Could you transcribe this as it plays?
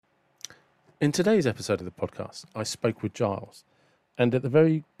In today's episode of the podcast, I spoke with Giles, and at the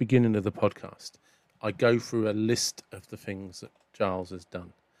very beginning of the podcast, I go through a list of the things that Giles has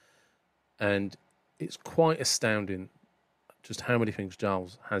done. And it's quite astounding just how many things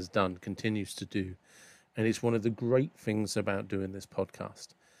Giles has done, continues to do. And it's one of the great things about doing this podcast.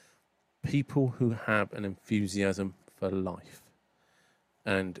 People who have an enthusiasm for life.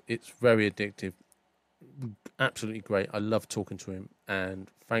 And it's very addictive. Absolutely great. I love talking to him, and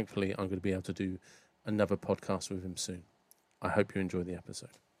thankfully I'm going to be able to do another podcast with him soon. I hope you enjoy the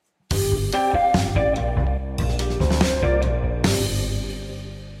episode.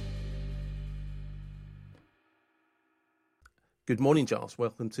 Good morning, Giles.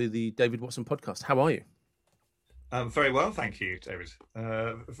 Welcome to the David Watson podcast. How are you? Very well, thank you, David.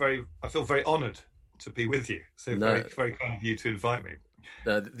 I feel very honoured to be with you. So very kind of you to invite me.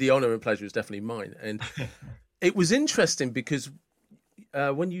 The honour and pleasure is definitely mine. And it was interesting because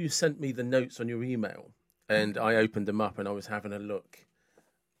when you sent me the notes on your email and I opened them up and I was having a look,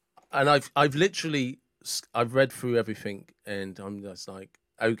 and I've read through everything, and I'm just like,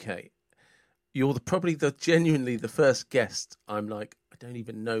 okay, you're genuinely the first guest. I'm like, I don't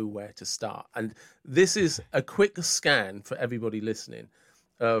even know where to start. And this is a quick scan for everybody listening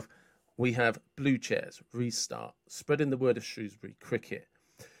of, we have Blue Chairs, Restart, Spreading the Word of Shrewsbury, Cricket,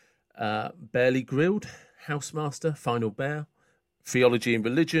 Barely Grilled, Housemaster, Final Bear, Theology and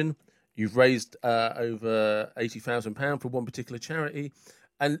Religion. You've raised over £80,000 for one particular charity.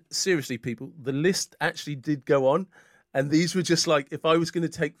 And seriously, people, the list actually did go on. And these were just like, if I was going to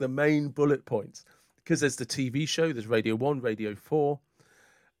take the main bullet points, because there's the TV show, there's Radio 1, Radio 4,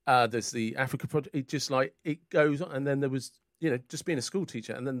 there's the Africa Project, it goes on. And then there was, just being a school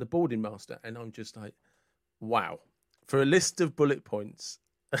teacher, and then the boarding master. And I'm just like, wow. For a list of bullet points.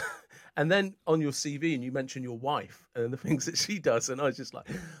 And then on your CV, and you mention your wife and the things that she does. And I was just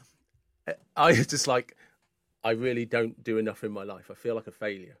like, I really don't do enough in my life. I feel like a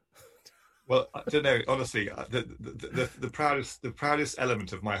failure. Well, I don't know. Honestly, the proudest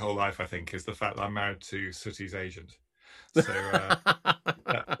element of my whole life, I think, is the fact that I'm married to Sooty's agent. So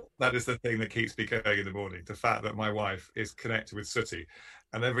that is the thing that keeps me going in the morning. The fact that my wife is connected with Sooty,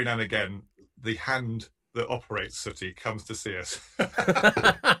 and every now and again, the hand that operates Sooty comes to see us with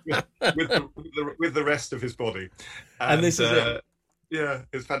the rest of his body. And this is it. Yeah,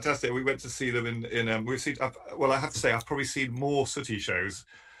 it's fantastic. We went to see them in we've seen. Well, I have to say, I've probably seen more Sooty shows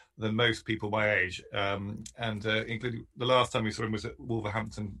than most people my age, and including the last time we saw him was at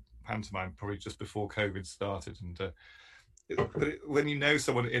Wolverhampton Pantomime, probably just before COVID started. And when you know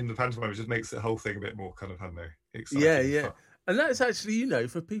someone in the pantomime, it just makes the whole thing a bit more kind of, I don't know, exciting. Yeah. And that's actually,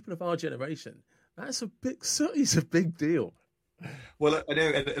 for people of our generation, Sooty's a big deal. Well, I know,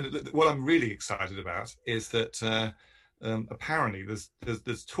 and what I'm really excited about is that apparently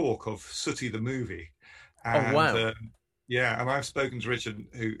there's talk of Sooty the movie. And, oh wow! Yeah, and I've spoken to Richard,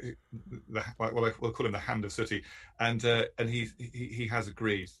 we'll call him the Hand of Sooty, and he has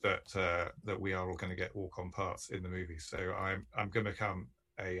agreed that we are all going to get walk-on parts in the movie. So I'm going to become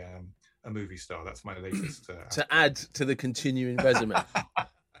a movie star. That's my latest. To add to the continuing resume.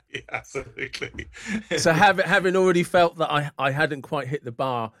 Yeah, absolutely. So having already felt that I hadn't quite hit the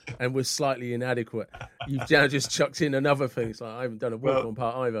bar and was slightly inadequate, you've now just chucked in another thing. It's like, I haven't done a walk-on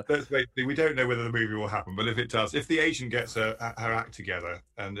part either. Let's wait. We don't know whether the movie will happen, but if it does, if the agent gets her act together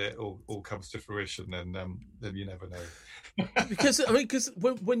and it all comes to fruition, then you never know. Because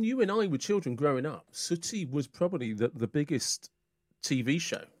when you and I were children growing up, Sooty was probably the biggest TV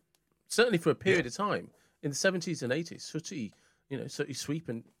show, certainly for a period of time in the 70s and 80s. Sooty. Sooty Sweep,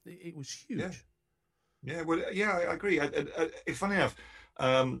 and it was huge. Yeah. Well, yeah, I agree. It's funny enough.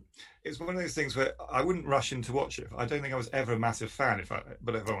 It's one of those things where I wouldn't rush in to watch it. I don't think I was ever a massive fan, if I'm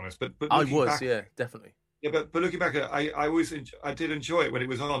honest. But I was, back, definitely. Yeah, but looking back, I did enjoy it when it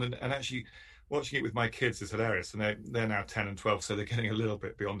was on, and actually watching it with my kids is hilarious. And they're now 10 and 12, so they're getting a little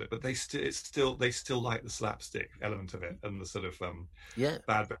bit beyond it. But they still like the slapstick element of it and the sort of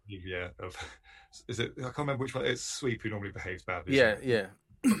bad behaviour of. Is it? I can't remember which one. It's Sweep who normally behaves badly. Yeah.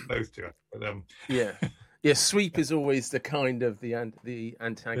 Both do it. But, yeah. Sweep is always the kind of the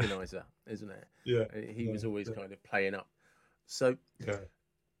antagonizer, isn't it? Yeah. He was always kind of playing up. So, yeah.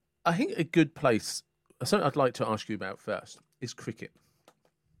 I think a good place. Something I'd like to ask you about first is cricket.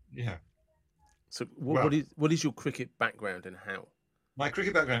 Yeah. So, what is your cricket background and how? My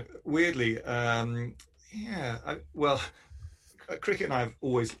cricket background, weirdly, cricket, and I've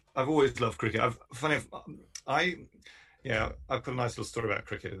always loved cricket. I've put a nice little story about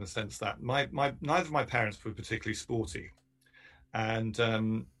cricket in the sense that neither of my parents were particularly sporty, and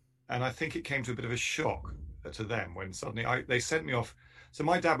I think it came to a bit of a shock to them when suddenly they sent me off So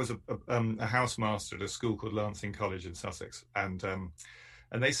my dad was a housemaster at a school called Lancing College in Sussex, and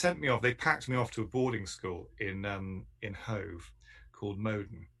they sent me off. They packed me off to a boarding school in Hove called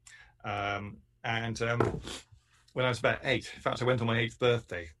Moden, and when I was about 8. In fact, I went on my 8th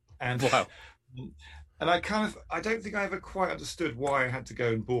birthday, and Wow. and I don't think I ever quite understood why I had to go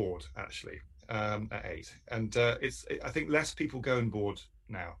and board actually at 8, and I think less people go and board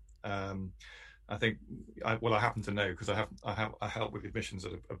now. I think I happen to know because I help with admissions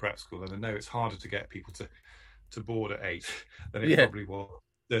at a prep school, and I know it's harder to get people to board at 8 than it probably was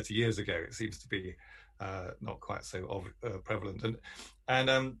 30 years ago. It seems to be not quite so prevalent,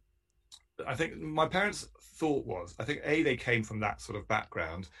 and I think my parents' thought was, I think A, they came from that sort of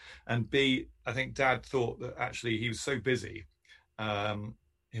background, and B, I think Dad thought that actually he was so busy, him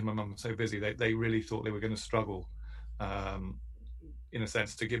and my mum were so busy, they really thought they were going to struggle, in a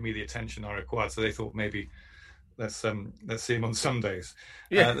sense, to give me the attention I required. So they thought maybe let's see him on Sundays.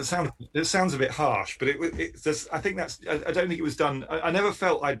 Yeah. It sounds a bit harsh, but it just, I think I don't think it was done. I never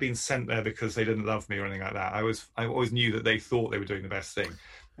felt I'd been sent there because they didn't love me or anything like that. I always knew that they thought they were doing the best thing.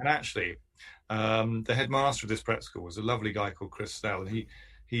 And actually, the headmaster of this prep school was a lovely guy called Chris Snell, and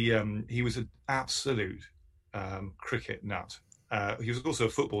he was an absolute cricket nut. He was also a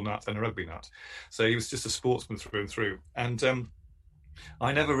football nut and a rugby nut, so he was just a sportsman through and through. And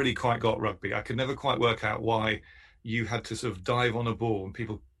I never really quite got rugby. I could never quite work out why you had to sort of dive on a ball and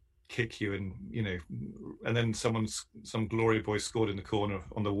people kick you, and and then some glory boy scored in the corner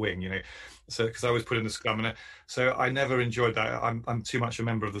on the wing, so because I was put in the scrum, and so I never enjoyed that. I'm too much a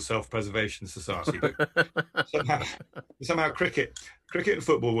member of the Self-Preservation Society, but somehow cricket and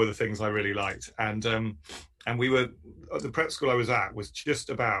football were the things I really liked, and we were at the prep school I was at was just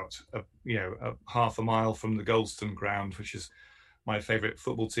about a half a mile from the Goldstone ground, which is my favourite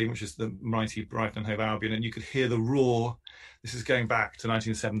football team, which is the mighty Brighton and Hove Albion, and you could hear the roar. This is going back to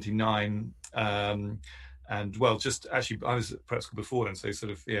 1979, and well, just actually, I was at prep school before then, so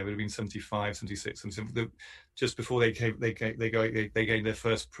sort of it would have been 75, 76, just before they gained their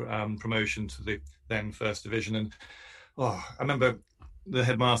first promotion to the then First Division, and I remember the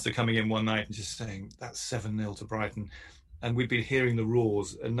headmaster coming in one night and just saying, "That's 7-0 to Brighton," and we'd been hearing the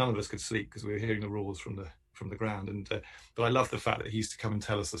roars, and none of us could sleep because we were hearing the roars from the ground, and but I love the fact that he used to come and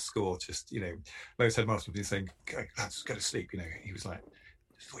tell us the score. Just most headmasters would be saying, "Let's go to sleep." He was like,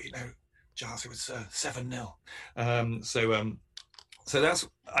 "Just thought Giles, it was 7-0." So that's,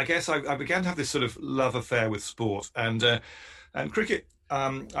 I guess, I began to have this sort of love affair with sport and cricket.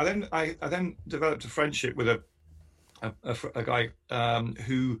 I then developed a friendship with a guy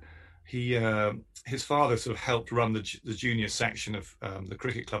who his father sort of helped run the junior section of the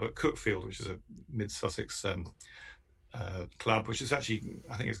cricket club at Cookfield, which is a mid-Sussex club, which is actually,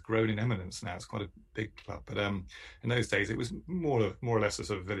 I think it's grown in eminence now. It's quite a big club, but in those days it was more or less a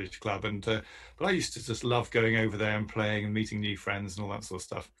sort of village club. And but I used to just love going over there and playing and meeting new friends and all that sort of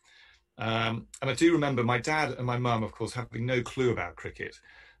stuff. And I do remember my dad and my mum, of course, having no clue about cricket.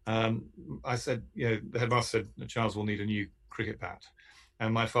 I said, the headmaster said, "Charles will need a new cricket bat."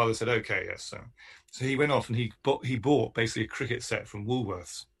 And my father said, "Okay, yes, sir." So he went off and he bought basically a cricket set from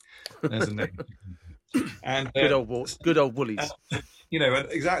Woolworths. There's a name. And good old Woolies.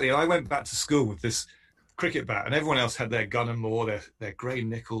 Exactly. And I went back to school with this cricket bat, and everyone else had their Gun and Moore, their Grey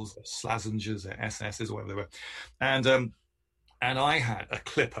Nichols, their Slazengers, their SSs, or whatever they were. And I had a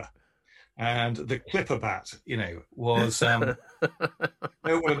Clipper. And the Clipper bat, was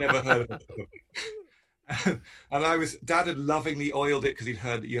no one had ever heard of it. And Dad had lovingly oiled it because he'd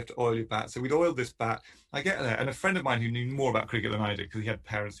heard that you have to oil your bat. So we'd oiled this bat. I get there, and a friend of mine who knew more about cricket than I did, because he had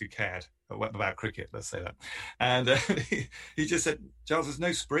parents who cared about cricket, let's say that. And he just said, "Giles, there's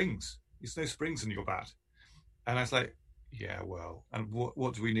no springs. There's no springs in your bat." And I was like, "Yeah, well, and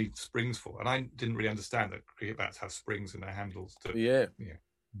what do we need springs for?" And I didn't really understand that cricket bats have springs in their handles to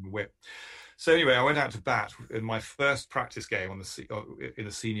whip. So anyway, I went out to bat in my first practice game in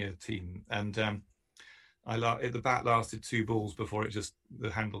the senior team, and the bat lasted 2 balls before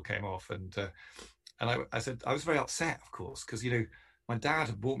the handle came off, and I said I was very upset, of course, because my dad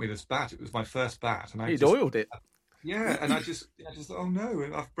had bought me this bat. It was my first bat, and he'd oiled it. Yeah, and I just thought, "Oh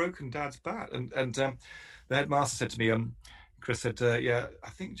no, I've broken Dad's bat." And the headmaster said to me, Chris said, "Yeah, I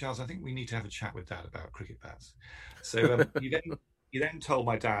think, Giles, we need to have a chat with Dad about cricket bats." So he then told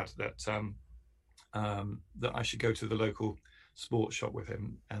my dad that that I should go to the local sports shop with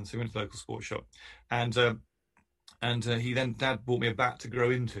him, and so we went to the local sports shop, and Dad bought me a bat to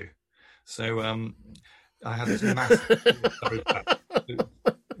grow into. So I had this massive bat.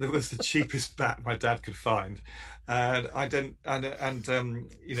 It was the cheapest bat my dad could find, and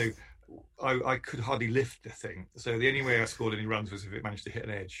I could hardly lift the thing. So the only way I scored any runs was if it managed to hit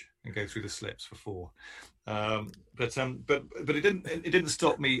an edge and go through the slips for 4. But it didn't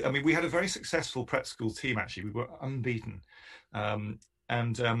stop me. I mean, we had a very successful prep school team. Actually, we were unbeaten, and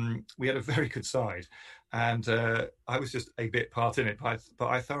we had a very good side. And I was just a bit part in it, but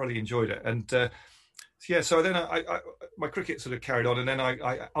I thoroughly enjoyed it. And yeah, so then my cricket sort of carried on, and then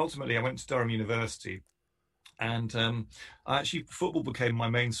I ultimately I went to Durham University. And actually, football became my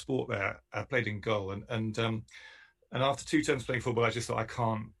main sport there. I played in goal, and after 2 terms playing football, I just thought I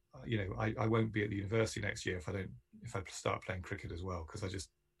can't, I won't be at the university next year if I start playing cricket as well, because I just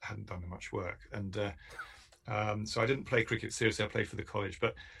hadn't done much work. And so I didn't play cricket seriously. I played for the college,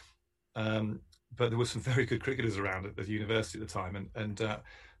 but there were some very good cricketers around at the university at the time, and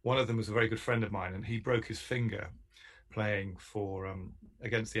one of them was a very good friend of mine, and he broke his finger playing for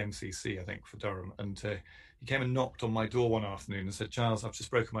against the MCC, I think, for Durham, and he came and knocked on my door one afternoon and said, "Giles, I've just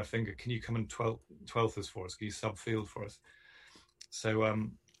broken my finger. Can you come and 12th us for us? Can you subfield for us?" So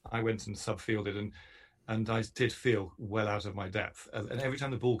I went and subfielded, and I did feel well out of my depth. And every time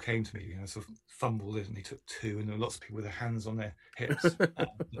the ball came to me, I sort of fumbled it, and he took 2, and there were lots of people with their hands on their hips.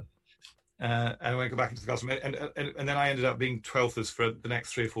 And I go back into the classroom, and then I ended up being 12th us for the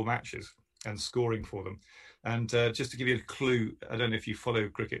next 3 or 4 matches and scoring for them. And just to give you a clue, I don't know if you follow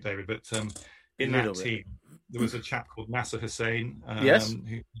cricket, David, but in that team, there was a chap called Nasser Hussain, yes, who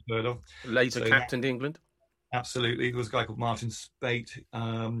you've heard of. Later captained England. Absolutely. There was a guy called Martin Spate,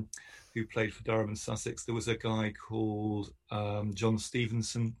 who played for Durham and Sussex. There was a guy called John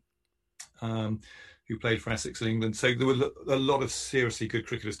Stevenson, who played for Essex in England. So there were a lot of seriously good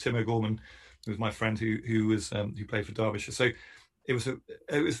cricketers. Tim O'Gorman was my friend who played for Derbyshire. So it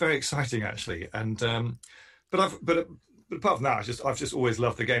was very exciting, actually. And but apart from that, I've just always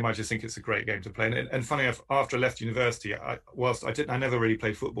loved the game. I just think it's a great game to play. And funny enough, after I left university, I never really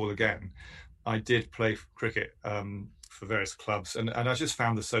played football again. I did play cricket for various clubs, and I just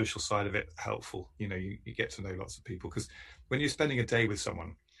found the social side of it helpful. You get to know lots of people, because when you're spending a day with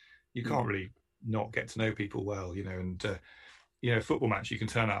someone, you can't really not get to know people well. And football match, you can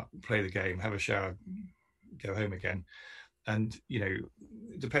turn up, play the game, have a shower, go home again. And it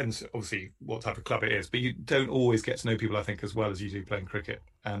depends obviously what type of club it is, but you don't always get to know people, I think, as well as you do playing cricket.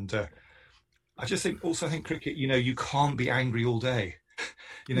 And I think cricket, you can't be angry all day.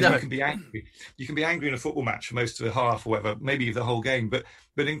 No. You can be angry. You can be angry in a football match for most of the half or whatever, maybe the whole game. But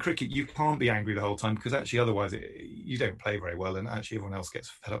in cricket, you can't be angry the whole time, because actually otherwise you don't play very well, and actually everyone else gets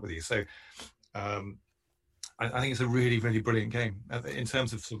fed up with you. So I think it's a really, really brilliant game in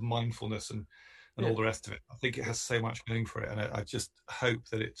terms of sort of mindfulness and all the rest of it. I think it has so much going for it, and I just hope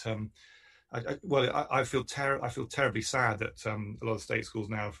that it. I feel terribly sad that a lot of state schools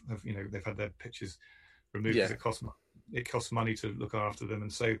now have they've had their pitches removed because it costs money to look after them,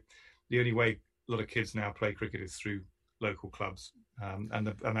 and so the only way a lot of kids now play cricket is through local clubs,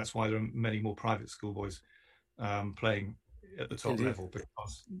 and that's why there are many more private schoolboys playing at the top level,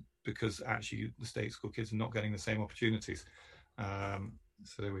 because actually the state school kids are not getting the same opportunities.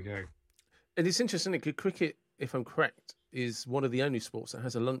 So there we go. And it's interesting because cricket, if I'm correct, is one of the only sports that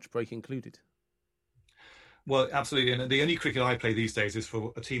has a lunch break included. Well, absolutely. And the only cricket I play these days is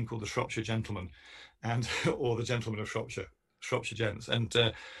for a team called the Shropshire Gentlemen, or the Gentlemen of Shropshire Gents. And,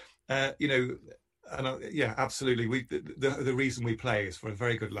 yeah, absolutely. The reason we play is for a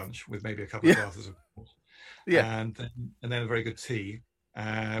very good lunch with maybe a couple of glasses of port. Yeah. And then a very good tea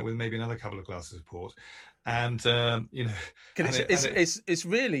with maybe another couple of glasses of port. And it's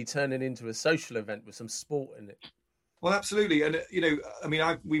really turning into a social event with some sport in it. Well, absolutely. And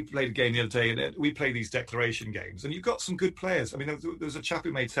we played a game the other day, and we play these declaration games, and you've got some good players. I mean, there was a chap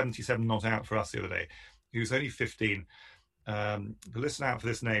who made 77 not out for us the other day, who's only 15. But listen out for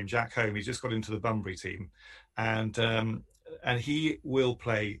this name, Jack Home. He's just got into the Bunbury team, and he will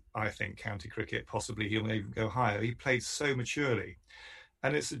play, I think, county cricket. Possibly he'll even go higher. He played so maturely.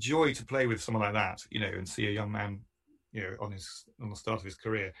 And it's a joy to play with someone like that, and see a young man, on the start of his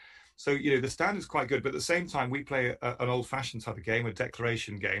career. So, the standard's quite good, but at the same time, we play an old-fashioned type of game, a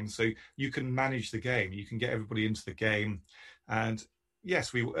declaration game. So you can manage the game, you can get everybody into the game, and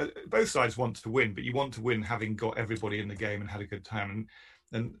yes, we both sides want to win, but you want to win having got everybody in the game and had a good time.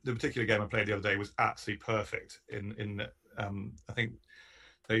 And the particular game I played the other day was absolutely perfect. I think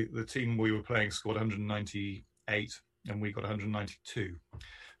the team we were playing scored 198. And we got 192,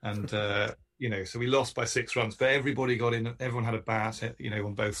 and so we lost by 6 runs. But everybody got in. Everyone had a bat,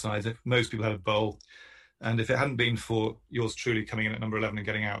 on both sides. Most people had a bowl, and if it hadn't been for yours truly coming in at number 11 and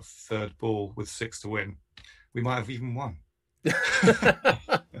getting out 3rd ball with 6 to win, we might have even won. But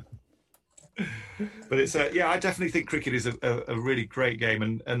it's I definitely think cricket is a really great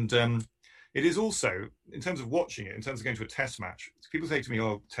game, and it is also, in terms of watching it, in terms of going to a test match, people say to me,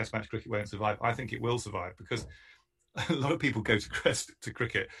 oh, test match cricket won't survive. I think it will survive, because a lot of people go to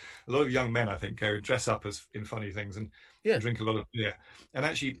cricket. A lot of young men, I think, go dress up as in funny things and drink a lot of beer. And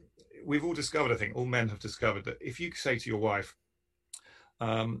actually, we've all discovered, I think, all men have discovered, that if you say to your wife,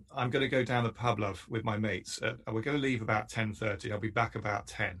 I'm going to go down the pub, love, with my mates. We're going to leave about 10:30. I'll be back about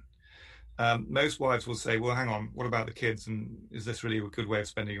 10. Most wives will say, well, hang on, what about the kids? And is this really a good way of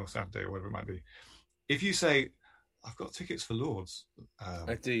spending your Saturday, or whatever it might be? If you say, I've got tickets for Lords,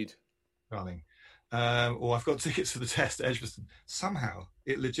 indeed, darling, or I've got tickets for the Test at Edgbaston, somehow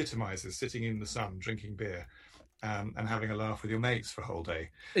it legitimizes sitting in the sun, drinking beer, and having a laugh with your mates for a whole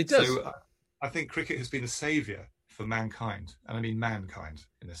day. It does. So I think cricket has been a saviour for mankind, and I mean mankind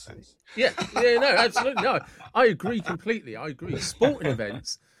in a sense. Yeah, no, absolutely. No, I agree completely. I agree. Sporting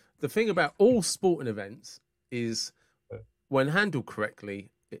events, the thing about all sporting events is, when handled correctly,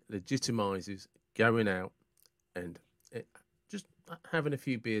 it legitimizes going out and just having a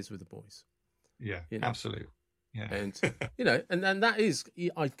few beers with the boys. Yeah, absolutely. Yeah. And, and that is,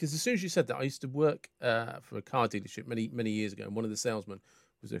 because as soon as you said that, I used to work for a car dealership many years ago, and one of the salesmen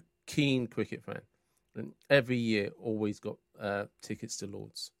was a keen cricket fan. And every year always got tickets to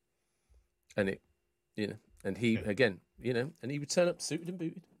Lords. And and he, again, and he would turn up suited and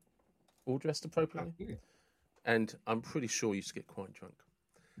booted, all dressed appropriately. Absolutely. And I'm pretty sure he used to get quite drunk.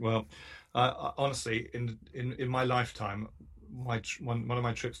 Well, honestly, in my lifetime, one of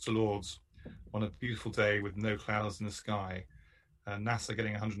my trips to Lords, on a beautiful day with no clouds in the sky, NASA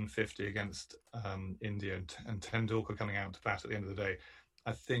getting 150 against India, and Tendulkar coming out to bat at the end of the day,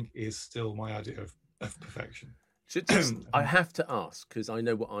 I think is still my idea of perfection. I have to ask, because I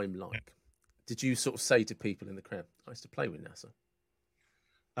know what I'm like. Yeah. Did you sort of say to people in the crowd, I used to play with NASA?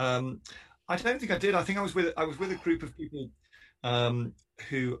 I don't think I did. I think I was with a group of people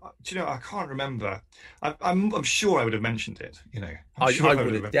who, I can't remember. I'm sure I would have mentioned it. I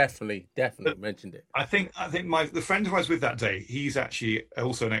would have definitely mentioned it. I think the friend who I was with that day, he's actually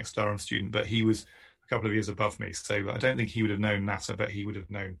also an ex-Durham student, but he was a couple of years above me, so I don't think he would have known NASA, but he would have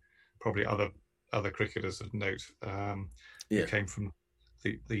known probably other cricketers of note who came from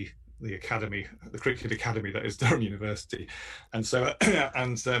the academy, the cricket academy that is Durham University, and so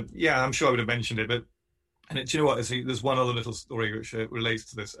I'm sure I would have mentioned it. But do you know what? There's one other little story which relates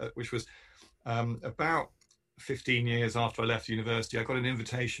to this, which was about 15 years after I left university. I got an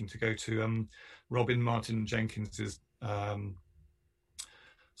invitation to go to Robin Martin Jenkins's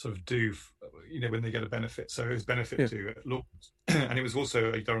sort of do, when they get a benefit. So it was benefit to at Lords, and it was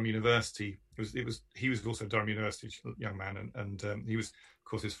also a Durham University. He was also a Durham University young man, and he was, of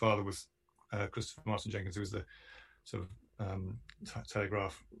course, his father was Christopher Martin Jenkins, who was the sort of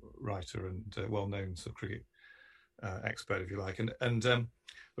Telegraph writer and well-known sort of cricket expert, if you like.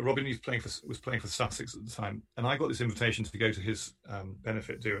 But Robin was playing for Sussex at the time, and I got this invitation to go to his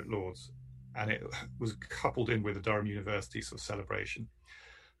benefit do at Lords, and it was coupled in with a Durham University sort of celebration.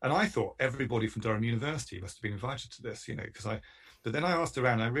 And I thought everybody from Durham University must have been invited to this, but then I asked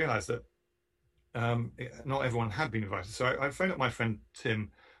around and I realised that not everyone had been invited. So I phoned up my friend Tim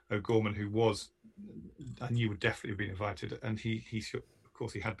O'Gorman, who I knew would definitely have been invited, and he of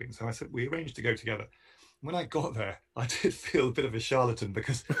course he had been. So I said, we arranged to go together. When I got there, I did feel a bit of a charlatan,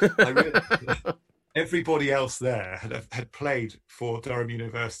 because I realised that everybody else there had played for Durham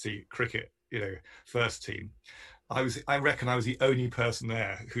University cricket, first team. I reckon I was the only person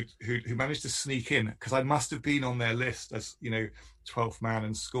there who managed to sneak in, because I must have been on their list as 12th man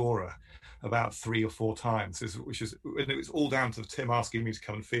and scorer about 3 or 4 times, and it was all down to Tim asking me to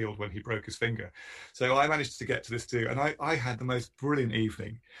come and field when he broke his finger. So I managed to get to this too, and I had the most brilliant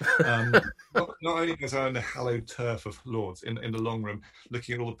evening. Not only was I on the hallowed turf of Lords in the long room,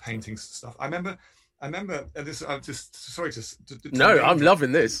 looking at all the paintings and stuff. I remember, and this, I'm just sorry to no, I'm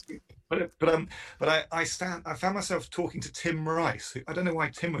loving this. But I found myself talking to Tim Rice. I don't know why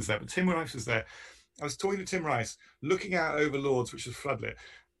Tim was there, but Tim Rice was there. I was talking to Tim Rice, looking out over Lords, which was floodlit,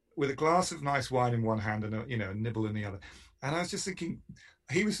 with a glass of nice wine in one hand and a nibble in the other. And I was just thinking,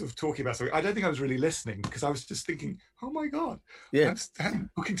 he was sort of talking about something. I don't think I was really listening, because I was just thinking, oh my God, I'm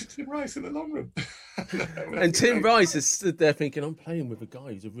talking to Tim Rice in the long room. And Tim Rice is stood there thinking, I'm playing with a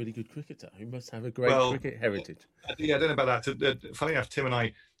guy who's a really good cricketer, who must have a great cricket heritage. Yeah, I don't know about that. Funny enough, Tim and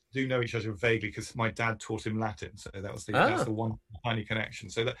I do know each other vaguely, because my dad taught him Latin, so that's the one tiny connection.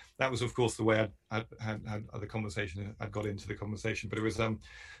 So that was, of course, the way I had the conversation. I got into the conversation, but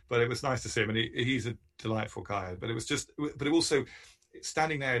it was nice to see him, and he's a delightful guy. But it also,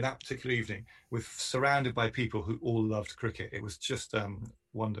 standing there in that particular evening, surrounded by people who all loved cricket, it was just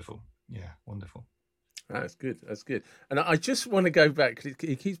wonderful. Yeah, wonderful. That's good. That's good. And I just want to go back, 'cause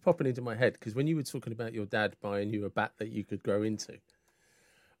it keeps popping into my head, because when you were talking about your dad buying you a bat that you could grow into,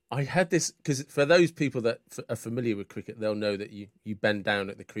 I had this, because for those people that are familiar with cricket, they'll know that you bend down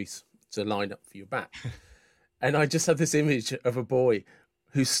at the crease to line up for your bat. And I just had this image of a boy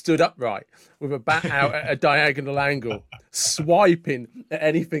who stood upright with a bat out at a diagonal angle, swiping at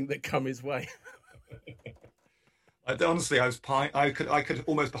anything that come his way. Honestly, I could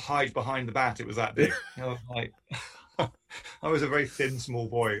almost hide behind the bat. It was that big. I was like, I was a very thin, small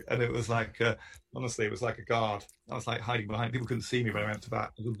boy, and it was like, honestly, it was like a guard. I was like hiding behind. People couldn't see me when I went to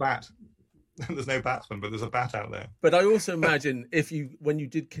bat. There's a bat. There's no batsman, but there's a bat out there. But I also imagine when you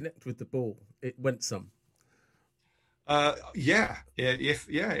did connect with the ball, it went some. Yeah,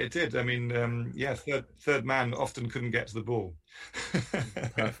 it did. I mean, third man often couldn't get to the ball.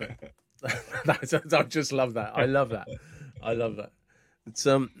 Perfect. I just love that. I love that. It's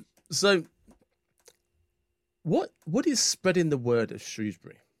so what is spreading the word of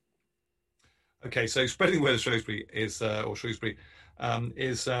Shrewsbury? Okay, so spreading the word of Shrewsbury is I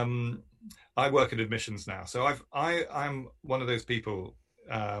work in admissions now. So I'm one of those people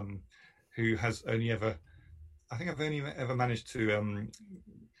who has only ever managed to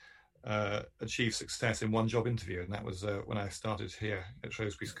achieve success in one job interview, and that was when I started here at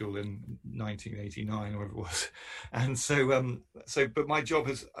Shrewsbury School in 1989 or whatever it was. And but my job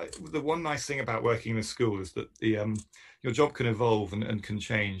the one nice thing about working in a school is that your job can evolve and can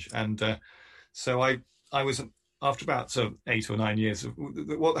change. And so I was, after about 8 or 9 years,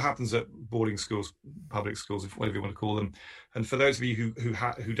 what happens at boarding schools, public schools, whatever you want to call them, and for those of you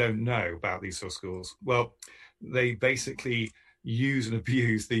who don't know about these sort of schools, well, they basically use and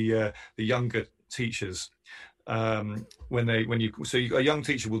abuse the younger teachers. A young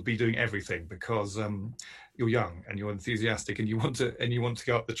teacher will be doing everything because you're young and you're enthusiastic and you want to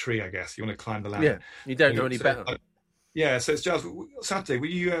go up the tree. I guess you want to climb the ladder. Yeah, you don't know any better. Yeah, so it's just Saturday. Will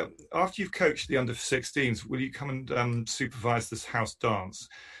you, after you've coached the under-16s, will you come and supervise this house dance?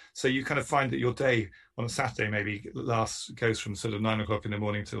 So you kind of find that your day on a Saturday maybe goes from sort of 9 o'clock in the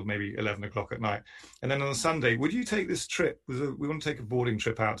morning till maybe 11 o'clock at night. And then on a Sunday, would you take this trip? We want to take a boarding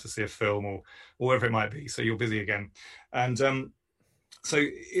trip out to see a film or whatever it might be. So you're busy again. And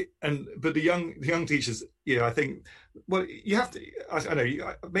but the young teachers, I think, well, you have to, I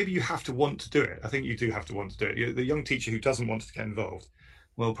know, maybe you have to want to do it. I think you do have to want to do it. The young teacher who doesn't want to get involved,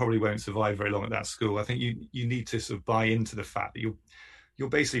 well, probably won't survive very long at that school. I think you need to sort of buy into the fact that you're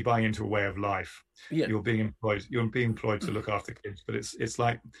basically buying into a way of life. Yeah. You're being employed to look after kids, but it's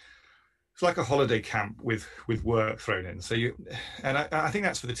like a holiday camp with work thrown in. So I think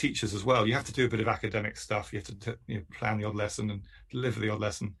that's for the teachers as well. You have to do a bit of academic stuff. You have to plan the odd lesson and deliver the odd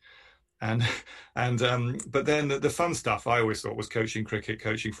lesson. But then the fun stuff I always thought was coaching cricket,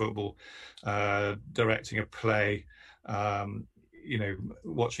 coaching football, directing a play,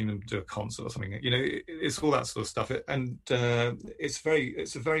 watching them do a concert or something. It's all that sort of stuff. It's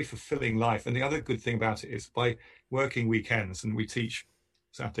a very fulfilling life. And the other good thing about it is by working weekends, and we teach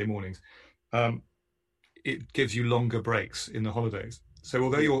Saturday mornings, it gives you longer breaks in the holidays. So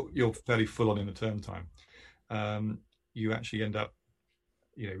although you're fairly full on in the term time, you actually end up,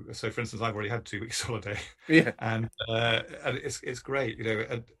 so for instance, I've already had 2 weeks holiday. Yeah. And it's great,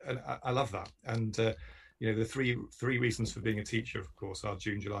 and I love that. And the three reasons for being a teacher, of course, are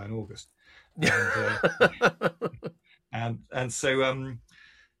June, July, and August. And so I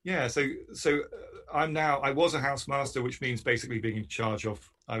was a housemaster, which means basically being in charge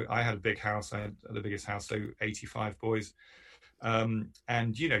of. I had a big house. I had the biggest house, so 85 boys. And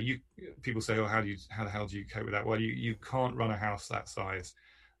people say, "Oh, how the hell do you cope with that?" Well, you can't run a house that size,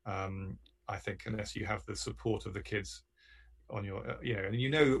 I think, unless you have the support of the kids on your, and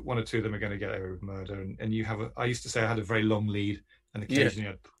one or two of them are going to get away with murder, and you have I used to say I had a very long lead, and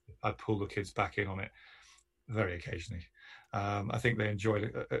occasionally I'd pull the kids back in on it, very occasionally. I think they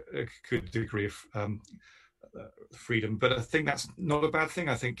enjoyed a good degree of freedom, but I think that's not a bad thing.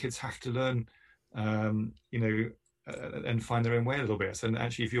 I think kids have to learn, and find their own way a little bit. And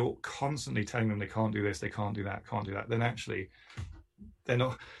actually, if you're constantly telling them they can't do this, they can't do that, then actually they're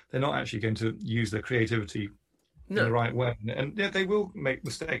not actually going to use their creativity in the right way. And they will make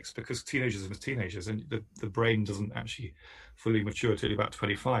mistakes because teenagers are teenagers, and the brain doesn't actually fully mature till about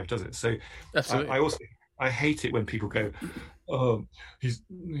 25, does it? So I hate it when people go,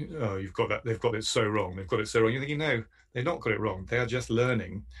 you've got that. They've got it so wrong. You're thinking, no, they've not got it wrong. They are just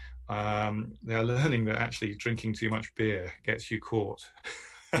learning. They are learning that actually drinking too much beer gets you caught.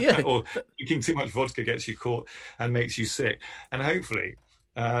 Yeah. Or drinking too much vodka gets you caught and makes you sick. And hopefully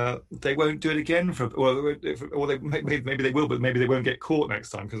they won't do it again or maybe they will, but maybe they won't get caught next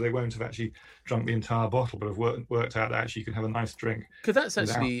time because they won't have actually drunk the entire bottle, but have worked out that actually you can have a nice drink Because that's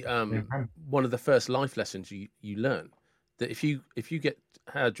without. actually one of the first life lessons you learn, that if you get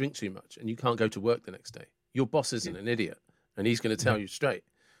had a drink too much and you can't go to work the next day, your boss isn't an idiot and he's going to tell you straight.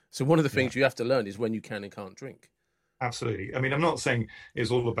 So one of the things you have to learn is when you can and can't drink. Absolutely. I mean, I'm not saying it's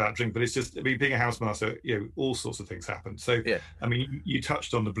all about drink, but it's just, I mean, being a housemaster, all sorts of things happen. So, Yeah. I mean, you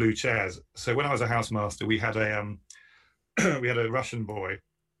touched on the blue chairs. So when I was a housemaster, we had a we had a Russian boy,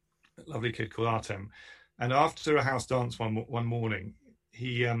 a lovely kid called Artem, and after a house dance one morning,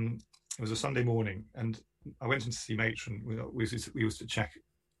 he it was a Sunday morning, and I went in to see matron. We used to check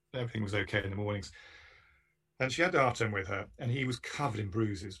everything was okay in the mornings, and she had Artem with her, and he was covered in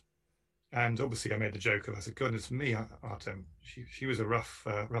bruises. And obviously, I made the joke of, I said, "Goodness me, Artem, she was a rough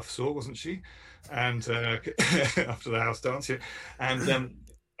sort, wasn't she?" And after the house dance, yeah, and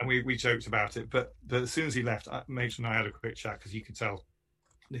we joked about it. But as soon as he left, Matron and I had a quick chat because you could tell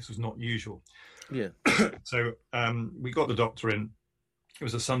this was not usual. Yeah. So we got the doctor in. It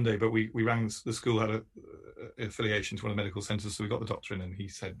was a Sunday, but we rang the school, had a affiliation to one of the medical centres, so we got the doctor in, and he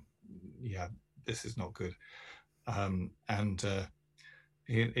said, "Yeah, this is not good," and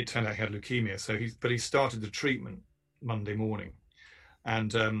it turned out he had leukemia. So he started the treatment Monday morning,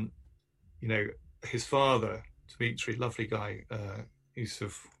 and his father, Dmitry, lovely guy, he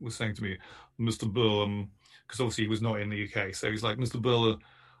sort of was saying to me, "Mr. Bill," because obviously he was not in the UK, so he's like, "Mr. Bill,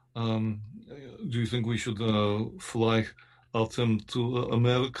 do you think we should fly Artem to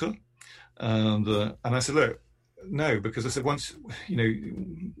America?" And I said, "Look, no," because I said, once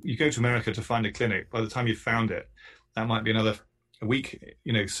you go to America to find a clinic, by the time you've found it, that might be another a week,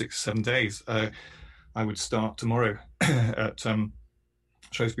 6-7 days. I would start tomorrow at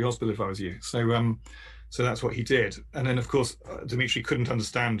Shrewsbury Hospital if I was you. So that's what he did. And then, of course, Dmitry couldn't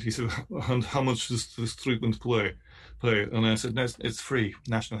understand. He said, "And how much does this treatment pay?" And I said, "No, it's free,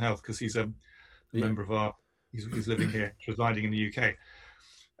 National Health," because he's a member of he's living here, residing in the UK.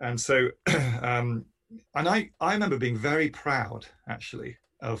 And so, and I remember being very proud, actually,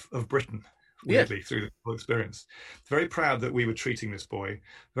 of Britain, weirdly, through the whole experience. Very proud that we were treating this boy,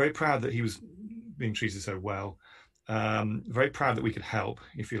 very proud that he was being treated so well, very proud that we could help,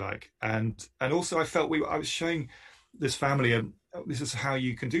 if you like. And also I felt I was showing this family, this is how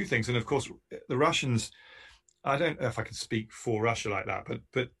you can do things. And of course, the Russians, I don't know if I can speak for Russia like that,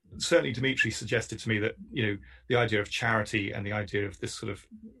 but certainly Dmitry suggested to me that, the idea of charity and the idea of this sort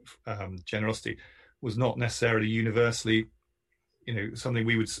of generosity was not necessarily universally, something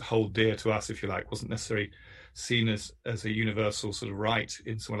we would hold dear to us, if you like, wasn't necessarily seen as a universal sort of right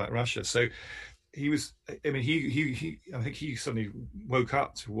in somewhere like Russia. So he was, I mean, I think he suddenly woke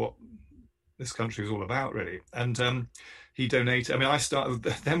up to what this country was all about, really. And he donated. I mean,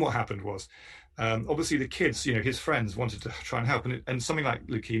 then what happened was, obviously the kids, his friends wanted to try and help. And something like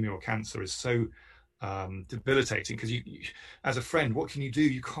leukemia or cancer is so debilitating because you, as a friend, what can you do?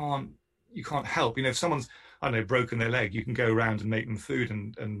 You can't help. If someone's, I don't know, broken their leg, you can go around and make them food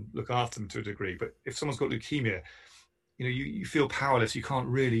and look after them to a degree. But if someone's got leukemia, you feel powerless. You can't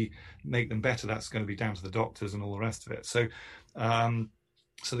really make them better. That's going to be down to the doctors and all the rest of it. So,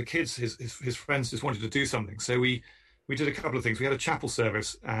 so the kids, his friends, just wanted to do something. So we did a couple of things. We had a chapel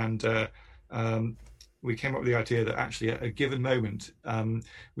service, and we came up with the idea that actually at a given moment,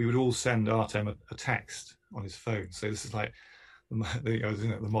 we would all send Artem a text on his phone. So this is like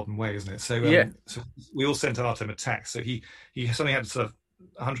the modern way, isn't it? So, so we all sent Artem a text. So he suddenly had sort of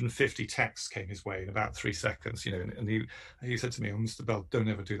 150 texts came his way in about 3 seconds, and he said to me, "Oh, Mr. Bell, don't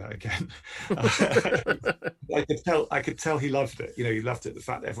ever do that again." I could tell he loved it. He loved it. The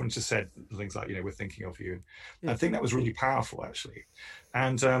fact that everyone just said things like, "We're thinking of you." And I think that was really powerful, actually.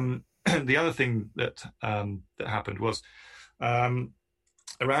 And the other thing that happened was,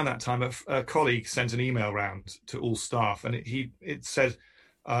 around that time, a colleague sent an email round to all staff, and it said,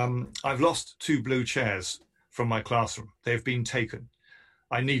 "I've lost 2 blue chairs from my classroom. They've been taken.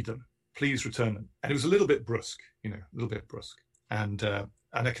 I need them. Please return them." And it was a little bit brusque, and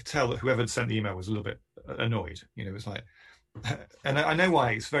I could tell that whoever had sent the email was a little bit annoyed. It was like, and I know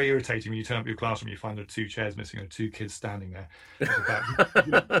why. It's very irritating when you turn up your classroom and you find there are 2 chairs missing and 2 kids standing there.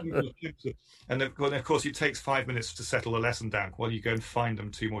 And of course, it takes 5 minutes to settle the lesson down while you go and find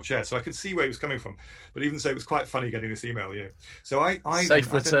them 2 more chairs. So I could see where it was coming from. But even so, it was quite funny getting this email. So I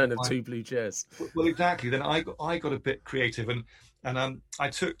safe return of 2 blue chairs. Well, exactly. Then I got a bit creative, and I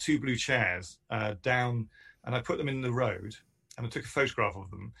took 2 blue chairs down, and I put them in the road. And I took a photograph of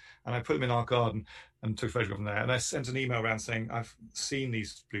them, and I put them in our garden and took a photograph of them there. And I sent an email around saying, "I've seen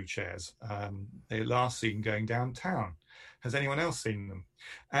these blue chairs. They're last seen going downtown. has anyone else seen them?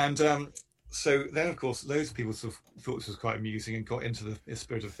 And so then, of course, loads of people sort of thought this was quite amusing and got into the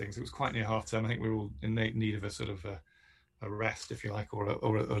spirit of things. It was quite near half term. I think we were all in need of a sort of a rest, if you like,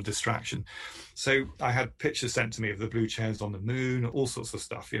 or a distraction. So I had pictures sent to me of the blue chairs on the moon, all sorts of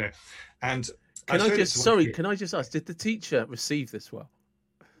stuff, And can I just ask, did the teacher receive this well?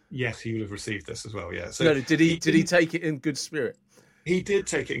 Yes, he would have received this as well. Yeah. So no, did he take it in good spirit? He did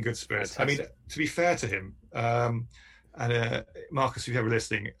take it in good spirits. Fantastic. I mean, to be fair to him, and Marcus, if you're ever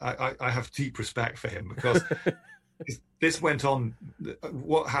listening, I have deep respect for him, because this went on.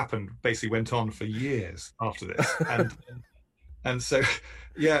 What happened basically went on for years after this, and so,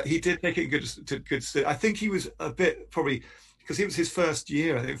 yeah, he did take it in good. I think he was a bit, probably because it was his first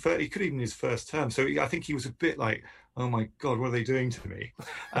year. I think he could even his first term. So I think he was a bit like, "Oh my God, what are they doing to me?"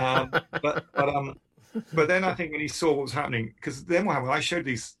 But then I think when he saw what was happening, because then what happened, I showed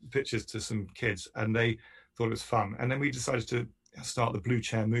these pictures to some kids and they thought it was fun. And then we decided to start the Blue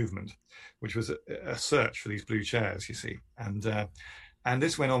Chair movement, which was a search for these blue chairs, you see. And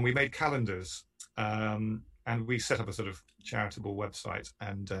this went on. We made calendars, and we set up a sort of charitable website.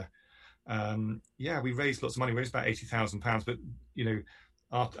 And we raised lots of money. We raised about £80,000. But,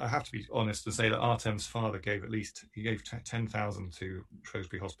 I have to be honest and say that Artem's father gave 10,000 to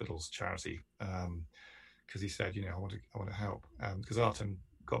Shrewsbury Hospital's charity, because he said, I want to help, because Artem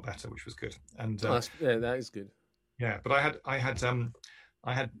got better, which was good. And that is good. Yeah, but I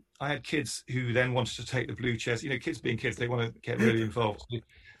had kids who then wanted to take the blue chairs. Kids being kids, they want to get really involved.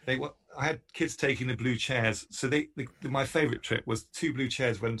 I had kids taking the blue chairs. So my favourite trip was 2 blue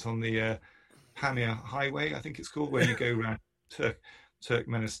chairs went on the Pamir Highway, I think it's called, where you go around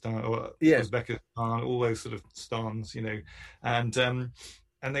Turkmenistan or Uzbekistan, all those sort of stans,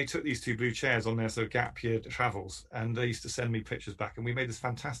 and they took these 2 blue chairs on their sort of gap year travels, and they used to send me pictures back, and we made this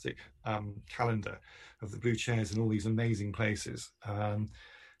fantastic calendar of the blue chairs in all these amazing places. And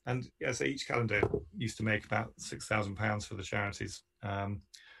so each calendar used to make about £6,000 for the charities.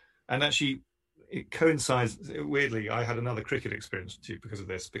 And actually, it coincides, weirdly, I had another cricket experience too because of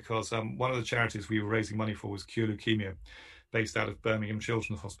this, because one of the charities we were raising money for was Cure Leukemia, based out of Birmingham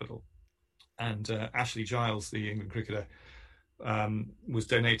Children's Hospital. And Ashley Giles, the England cricketer, was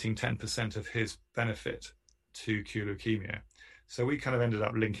donating 10% of his benefit to Cure Leukemia. So we kind of ended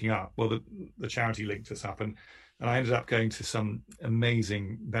up linking up. Well, the charity linked us up, and I ended up going to some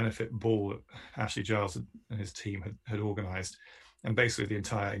amazing benefit ball that Ashley Giles and his team had organised. And basically the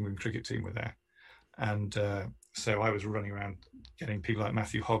entire England cricket team were there. And so I was running around getting people like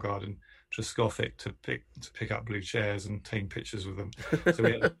Matthew Hoggard and Trescothick to pick up blue chairs and taking pictures with them. So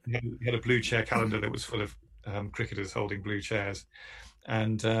we had a blue chair calendar that was full of cricketers holding blue chairs,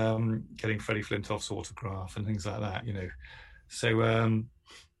 and getting Freddie Flintoff's autograph and things like that, So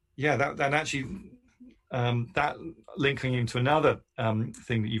that actually that linking into another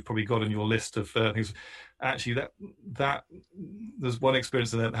thing that you've probably got on your list of things. Actually, that there's one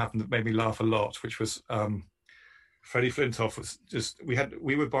experience that happened that made me laugh a lot, which was Freddie Flintoff was just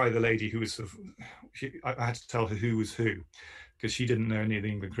we were by the lady who was I had to tell her who was who, because she didn't know any of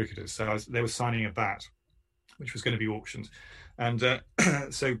the England cricketers. So they were signing a bat, which was going to be auctioned, and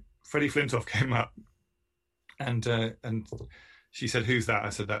so Freddie Flintoff came up, and she said, "Who's that?" I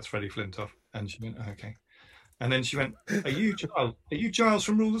said, "That's Freddie Flintoff," and she went, "Okay," and then she went, "Are you Giles? Are you Giles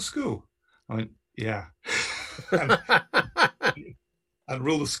from Rule the School?" I went, "Yeah." And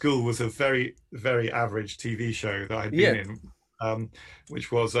Rule the School was a very, very average TV show that I'd been in,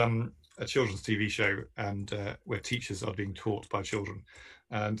 which was a children's TV show, and where teachers are being taught by children.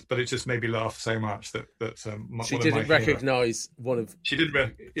 But it just made me laugh so much that she didn't recognise one of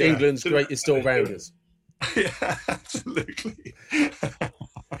England's greatest all-rounders. Yeah, absolutely.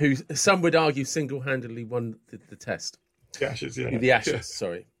 Who some would argue single-handedly won the test. The Ashes, The Ashes,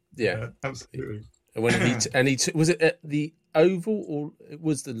 sorry. Yeah, absolutely. And when was it at the Oval, or it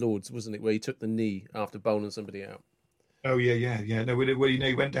was the Lords, wasn't it, where he took the knee after bowling somebody out? Oh yeah. No,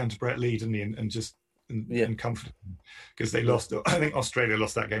 he went down to Brett Lee, didn't he, and comforted him, because they lost. I think Australia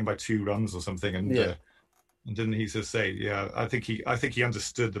lost that game by 2 runs or something, and didn't he just say, I think he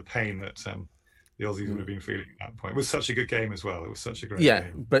understood the pain that the Aussies would have been feeling at that point. It was such a good game as well. It was such a great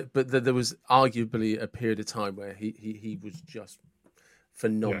game. but there was arguably a period of time where he was just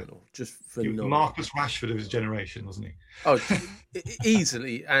phenomenal, just phenomenal. Marcus Rashford of his generation, wasn't he? Oh,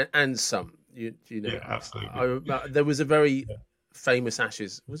 easily, and some. Absolutely. There was a very famous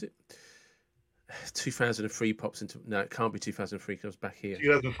Ashes. Was it 2003? Pops into no, it can't be 2003 because I was back here.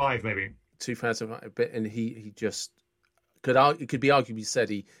 2005 maybe. 2005, and he just it could be arguably said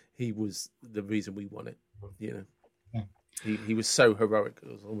he was the reason we won it. Yeah. He was so heroic.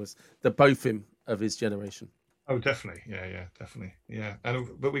 It was almost the Botham of his generation. Oh, definitely. Yeah, definitely. Yeah,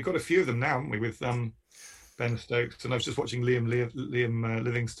 but we've got a few of them now, haven't we? With Ben Stokes, and I was just watching Liam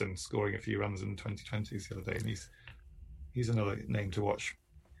Livingston scoring a few runs in 2020s the other day, and he's another name to watch.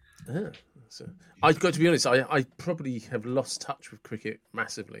 Yeah. So I've got to be honest. I probably have lost touch with cricket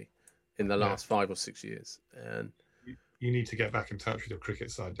massively in the last 5 or 6 years, and you need to get back in touch with your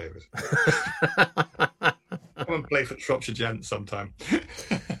cricket side, David. Come and play for Shropshire Gents sometime.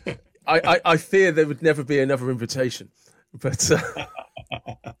 I fear there would never be another invitation, but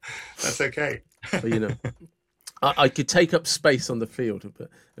that's okay. But, you know, I could take up space on the field,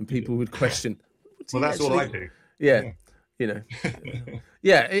 and people would question. Well, that's all I do. Yeah. You know,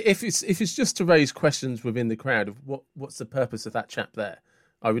 yeah. If it's just to raise questions within the crowd of what's the purpose of that chap there,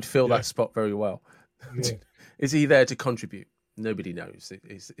 I would fill that spot very well. Yeah. Is he there to contribute? Nobody knows.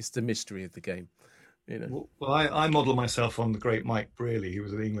 It's the mystery of the game. You know. Well, I model myself on the great Mike Brearley, who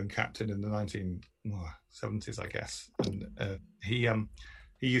was an England captain in the 1970s, I guess, and he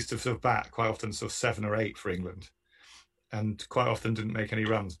used to sort of bat quite often, sort of 7 or 8 for England, and quite often didn't make any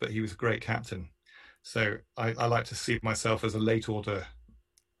runs, but he was a great captain. So I like to see myself as a late order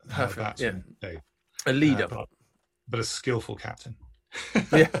batsman, a leader, but a skillful captain.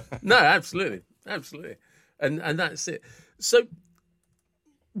 Yeah, no, absolutely, and that's it. So,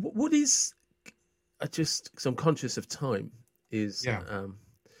 what is? Just because I'm conscious of time, is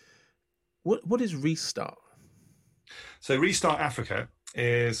what is Restart? So Restart Africa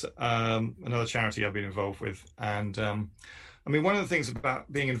is another charity I've been involved with, and I mean, one of the things about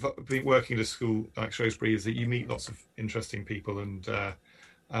working at a school like Shrewsbury is that you meet lots of interesting people, and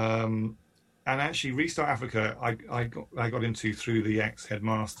actually Restart Africa I got into through the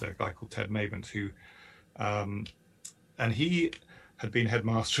ex-headmaster, a guy called Ted Mabent, who and he had been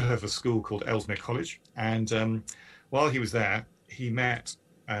headmaster of a school called Ellesmere College, and while he was there, he met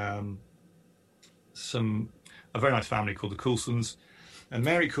a very nice family called the Coulsons, and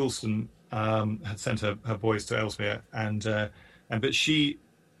Mary Coulson had sent her boys to Ellesmere, but she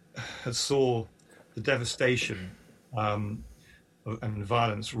had saw the devastation and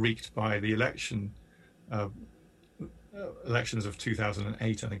violence wreaked by the elections of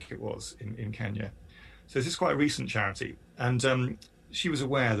 2008, I think it was, in Kenya. So this is quite a recent charity, and she was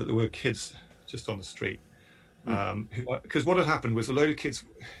aware that there were kids just on the street. Because what had happened was a load of kids,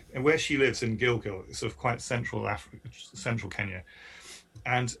 and where she lives in Gilgil, it's sort of quite central Africa, central Kenya.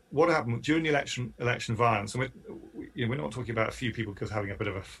 And what happened during the election violence, and we're not talking about a few people because having a bit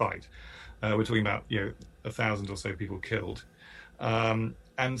of a fight. We're talking about 1,000 or so people killed, and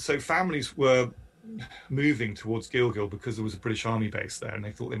so families were moving towards Gilgil because there was a British Army base there, and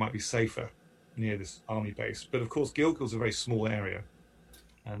they thought they might be safer near this army base. But of course, Gilgil's a very small area,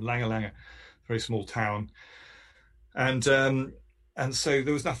 and Langa Langa, very small town, and so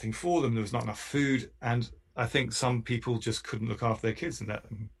there was nothing for them. There was not enough food, and I think some people just couldn't look after their kids and let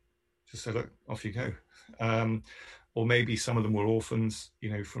them just say, "Look, off you go." Or maybe some of them were orphans,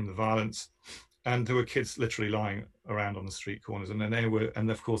 from the violence, and there were kids literally lying around on the street corners. And then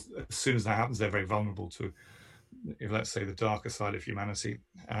and of course, as soon as that happens, they're very vulnerable to, let's say, the darker side of humanity.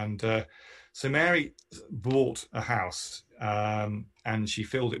 And so Mary bought a house, and she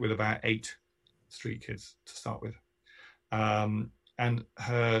filled it with about 8 street kids to start with. And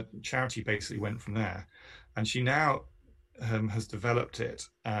her charity basically went from there. And she now has developed it,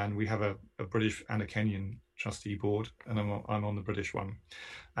 and we have a British and a Kenyan trustee board, and I'm on the British one,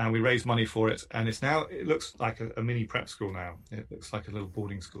 and we raise money for it, and it looks like a mini prep school now. It looks like a little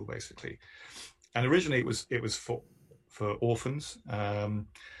boarding school basically, and originally it was for orphans, but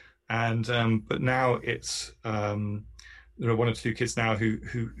now it's there are 1 or 2 kids now who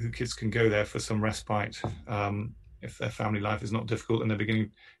kids can go there for some respite if their family life is not difficult, and the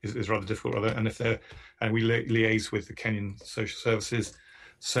beginning is rather difficult, and we liaise with the Kenyan social services.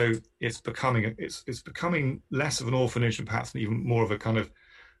 So it's becoming less of an orphanage and perhaps even more of a kind of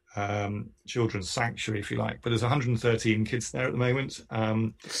children's sanctuary, if you like. But there's 113 kids there at the moment.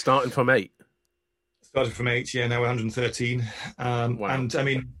 Starting from 8. Started from 8, yeah. Now we're 113. Wow. And I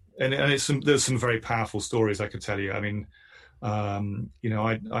mean, and there's some very powerful stories I could tell you. I mean, I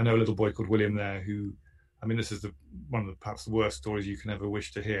know a little boy called William there who, I mean, this is one of the perhaps the worst stories you can ever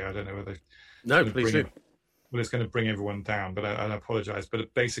wish to hear. I don't know whether. No, please do. Well, it's going to bring everyone down, but I apologize.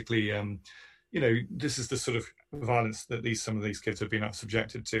 But basically, this is the sort of violence that some of these kids have been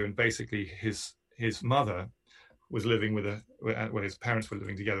subjected to. And basically, his mother was living his parents were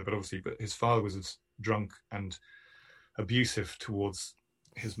living together, but his father was drunk and abusive towards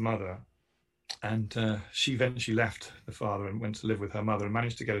his mother. And she eventually left the father and went to live with her mother and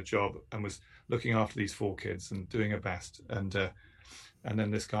managed to get a job and was looking after these 4 kids and doing her best. And then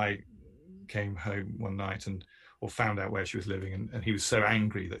this guy came home one night and or found out where she was living, and he was so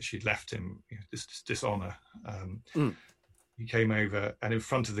angry that she'd left him, this dishonor. Mm. He came over, and in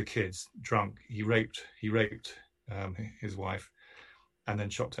front of the kids, drunk, he raped his wife, and then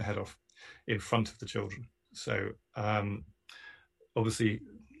chopped her head off in front of the children. So obviously,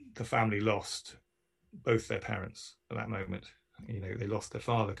 the family lost both their parents at that moment. They lost their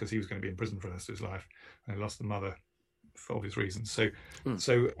father because he was going to be in prison for the rest of his life, and they lost the mother for obvious reasons. So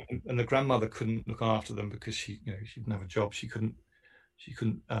and the grandmother couldn't look after them because she didn't have a job. She didn't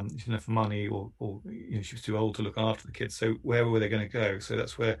have money, or she was too old to look after the kids. So where were they going to go? So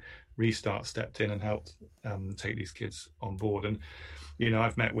that's where Restart stepped in and helped take these kids on board. And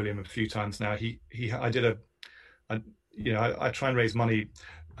I've met William a few times now. I try and raise money,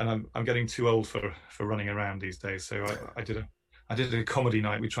 and I'm getting too old for running around these days. So I did a comedy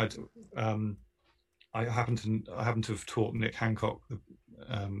night. We tried to. I happen to have taught Nick Hancock, who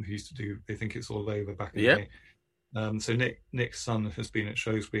used to do They Think It's All Over back in the day. So Nick's son has been at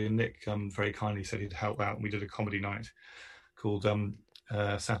Shrewsbury, and Nick very kindly said he'd help out, and we did a comedy night called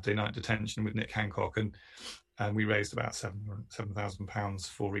Saturday Night Detention with Nick Hancock, and we raised about £7,000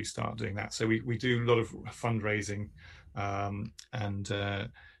 for Restart doing that. So we do a lot of fundraising, and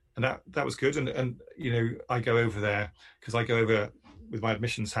that was good. And I go over there because I go over with my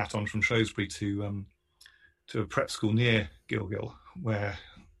admissions hat on from Shrewsbury to a prep school near Gilgil, where,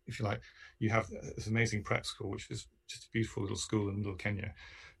 if you like, you have this amazing prep school, which is just a beautiful little school in Little Kenya,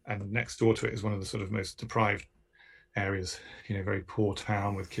 and next door to it is one of the sort of most deprived areas, very poor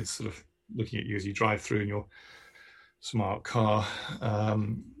town, with kids sort of looking at you as you drive through in your smart car,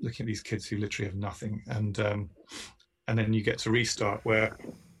 looking at these kids who literally have nothing. And then you get to Restart, where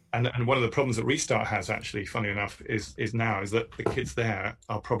and one of the problems that Restart has, actually, funny enough, is that the kids there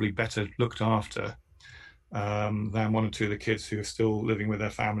are probably better looked after than one or two of the kids who are still living with their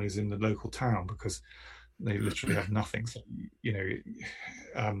families in the local town, because they literally have nothing. So,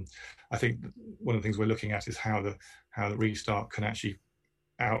 I think one of the things we're looking at is how the Restart can actually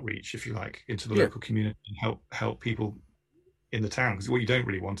outreach, if you like, into the local community and help people in the town. Because what you don't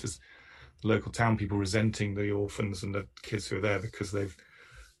really want is the local town people resenting the orphans and the kids who are there because they're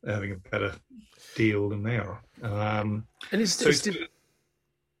having a better deal than they are.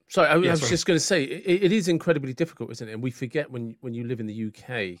 Sorry, I was just going to say, it is incredibly difficult, isn't it? And we forget when you live in the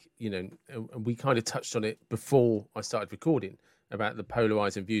UK, and we kind of touched on it before I started recording about the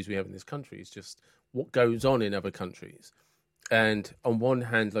polarising views we have in this country. It's just what goes on in other countries. And on one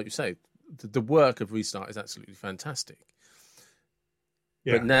hand, like you say, the work of Restart is absolutely fantastic.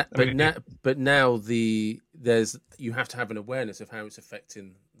 Yeah, but now you have to have an awareness of how it's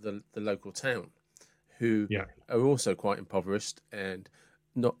affecting the local town, who are also quite impoverished, and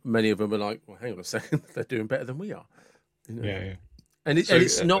not many of them are like, well, hang on a second, they're doing better than we are. And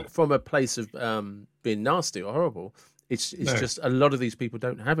it's not from a place of being nasty or horrible. It's just a lot of these people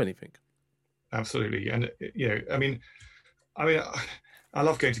don't have anything. Absolutely, and I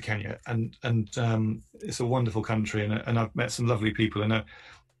love going to Kenya, and it's a wonderful country, and I've met some lovely people. And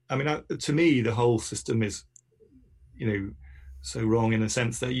to me, the whole system is, so wrong in the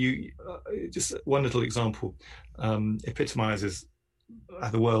sense that just one little example epitomizes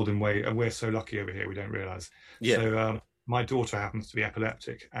the world in a way, and we're so lucky over here we don't realize. So my daughter happens to be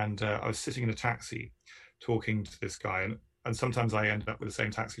epileptic, and I was sitting in a taxi talking to this guy, and sometimes I end up with the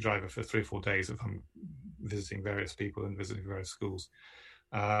same taxi driver for 3 or 4 days if I'm visiting various people and visiting various schools.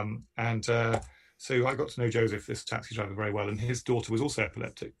 So I got to know Joseph, this taxi driver, very well, and his daughter was also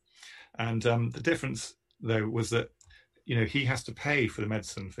epileptic. And the difference, though, was that he has to pay for the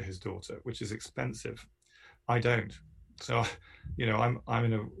medicine for his daughter, which is expensive. I don't. So I'm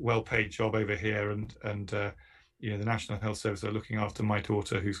in a well-paid job over here, and the National Health Service are looking after my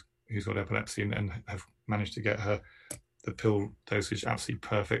daughter who's got epilepsy, and have managed to get her the pill dosage absolutely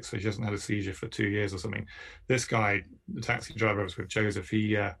perfect, so she hasn't had a seizure for 2 years or something. This guy, the taxi driver I was with, Joseph,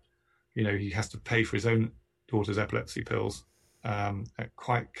 he has to pay for his own daughter's epilepsy pills at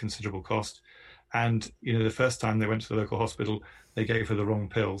quite considerable cost. And the first time they went to the local hospital, they gave her the wrong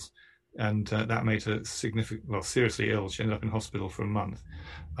pills, and that made her seriously ill. She ended up in hospital for a month.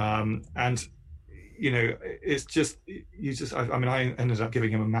 It's just I ended up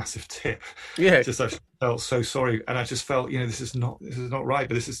giving him a massive tip. I felt so sorry, and I just felt this is not right,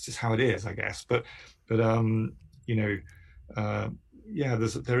 but this is just how it is, I guess. But there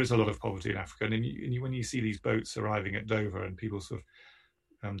is a lot of poverty in Africa, and when you see these boats arriving at Dover and people sort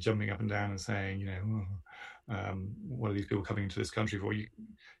of jumping up and down and saying, what are these people coming into this country for?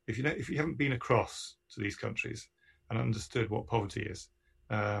 If you haven't been across to these countries and understood what poverty is,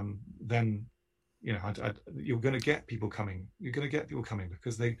 then you're going to get people coming. You're going to get people coming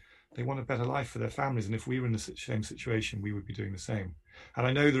because they they want a better life for their families, and if we were in the same situation, we would be doing the same. And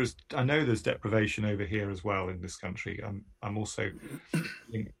I know there's deprivation over here as well in this country. I'm also,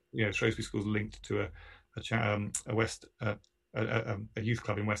 Shrewsbury School's linked to a West a youth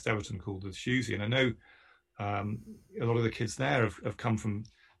club in West Everton called the Shusey, and I know a lot of the kids there have come from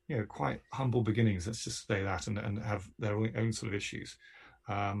quite humble beginnings. Let's just say that, and have their own sort of issues.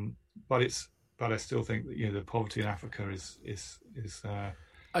 But I still think that the poverty in Africa is.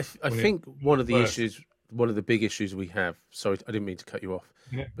 I think one of the big issues we have. Sorry, I didn't mean to cut you off.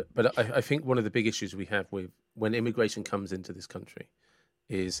 Yeah. But I think one of the big issues we have with when immigration comes into this country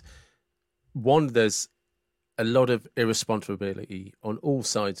is, one, there's a lot of irresponsibility on all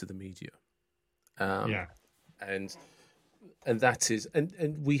sides of the media. And that is,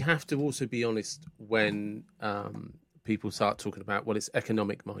 and we have to also be honest when people start talking about, well, it's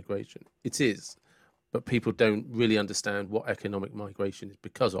economic migration. It is, but people don't really understand what economic migration is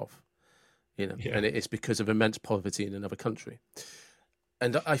because of, and it's because of immense poverty in another country.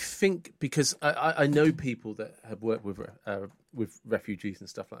 And I think because I know people that have worked with refugees and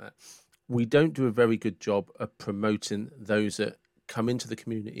stuff like that, we don't do a very good job of promoting those that come into the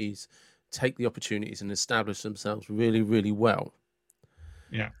communities, take the opportunities and establish themselves really, really well.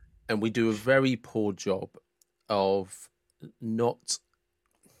 Yeah. And we do a very poor job of not,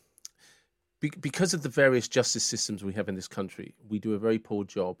 because of the various justice systems we have in this country, we do a very poor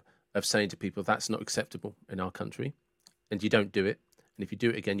job of saying to people, that's not acceptable in our country, and you don't do it. And if you do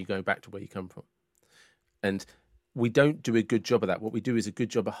it again, you're going back to where you come from. And we don't do a good job of that. What we do is a good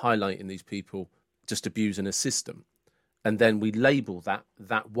job of highlighting these people just abusing a system. And then we label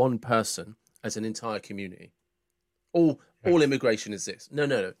that one person as an entire community. All immigration is this.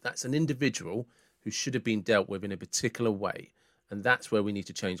 No. That's an individual who should have been dealt with in a particular way. And that's where we need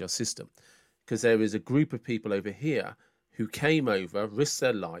to change our system. Because there is a group of people over here who came over, risked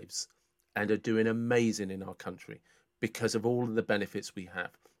their lives, and are doing amazing in our country because of all of the benefits we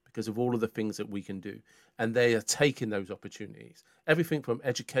have, because of all of the things that we can do. And they are taking those opportunities. Everything from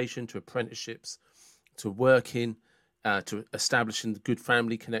education to apprenticeships to working, to establishing good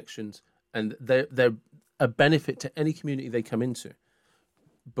family connections. And they're a benefit to any community they come into.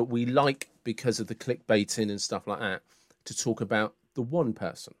 But we like, because of the clickbaiting and stuff like that, to talk about the one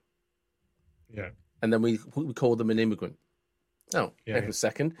person. Yeah. And then we call them an immigrant. Oh, yeah. A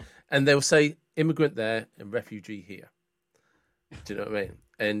second. And they'll say immigrant there and refugee here. Do you know what I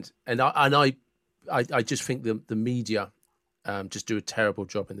mean? And I just think the media just do a terrible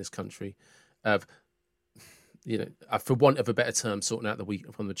job in this country of, for want of a better term, sorting out the wheat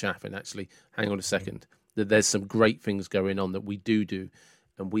from the chaff. And actually, hang on a second, that there's some great things going on that we do,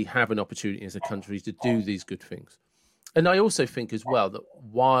 and we have an opportunity as a country to do these good things. And I also think as well that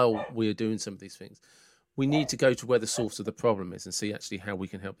while we're doing some of these things, we need to go to where the source of the problem is and see actually how we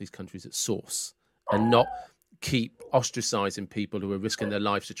can help these countries at source, and not keep ostracizing people who are risking their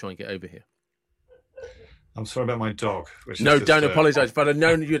lives to try and get over here. I'm sorry about my dog. No, don't apologise. If I'd have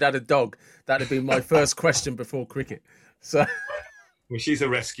known you'd had a dog, that'd have been my first question before cricket. So, well, she's a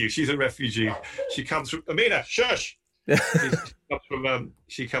rescue. She's a refugee. She comes from Amina. Shush.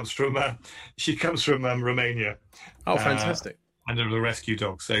 She comes from Romania. Oh, fantastic! And a rescue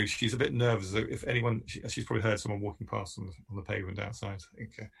dog. So she's a bit nervous. If anyone, she's probably heard someone walking past on the pavement outside. I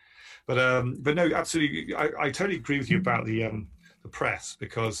think. But no, absolutely. I totally agree with you about the press,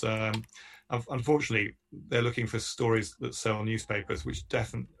 because unfortunately they're looking for stories that sell on newspapers, which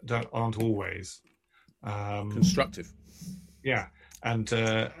definitely aren't always constructive. Yeah, and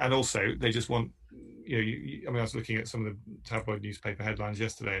also they just want. I was looking at some of the tabloid newspaper headlines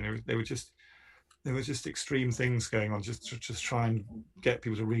yesterday, and they were just extreme things going on, just try and get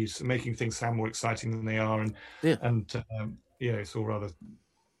people to read, so making things sound more exciting than they are, and it's all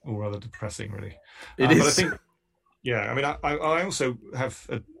rather depressing, really. It is. But I think, I also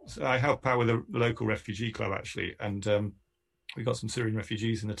I help out with the local refugee club, actually, and we've got some Syrian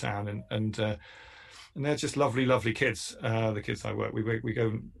refugees in the town, and they're just lovely, lovely kids. The kids I work with, we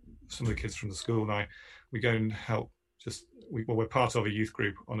go. Some of the kids from the school and we go and help. We're part of a youth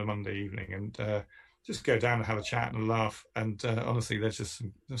group on a Monday evening, and just go down and have a chat and a laugh. And honestly, there's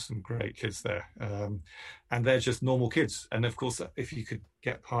some great kids there, and they're just normal kids. And of course, if you could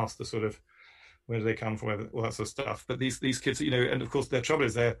get past the sort of where do they come from, all that sort of stuff. But these kids, and of course, their trouble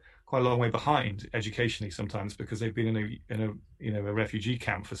is they're quite a long way behind educationally sometimes, because they've been in a refugee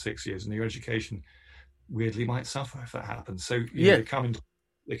camp for 6 years, and your education weirdly might suffer if that happens. So they come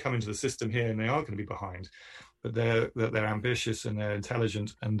into the system here, and they are going to be behind, but they're ambitious and they're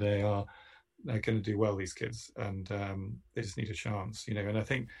intelligent, and they're going to do well, these kids, and they just need a chance, And I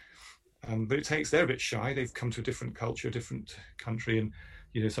think, but they're a bit shy. They've come to a different culture, a different country, and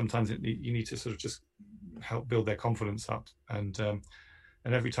sometimes you need to sort of just help build their confidence up, and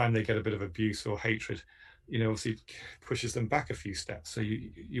every time they get a bit of abuse or hatred, obviously pushes them back a few steps. So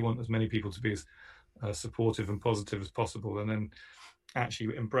you want as many people to be as supportive and positive as possible, and then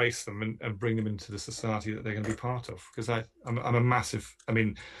actually embrace them and bring them into the society that they're going to be part of. Because I'm a massive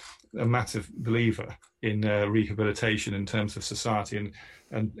believer in rehabilitation in terms of society,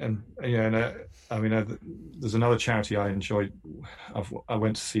 there's another charity I enjoyed. I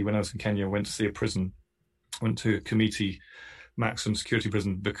went to see when I was in Kenya. I went to see a prison. Went to a Community maximum security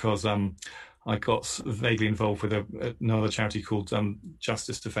prison because I got vaguely involved with another charity called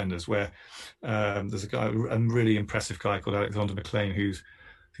Justice Defenders, where there's a really impressive guy called Alexander McLean who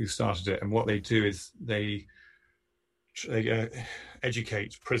started it. And what they do is they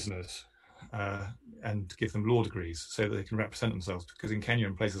educate prisoners and give them law degrees so that they can represent themselves. Because in Kenya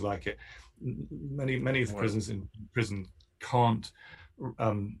and places like it, many of the prisoners in prison can't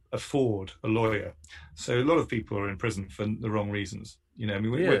afford a lawyer. So a lot of people are in prison for the wrong reasons.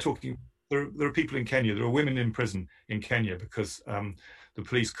 We're talking. There are people in Kenya. There are women in prison in Kenya because the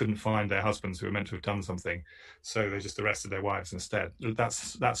police couldn't find their husbands who were meant to have done something, so they just arrested their wives instead.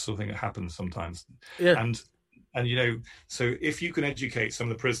 That's sort of thing that happens sometimes. Yeah. And so if you can educate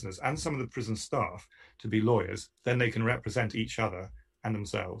some of the prisoners and some of the prison staff to be lawyers, then they can represent each other and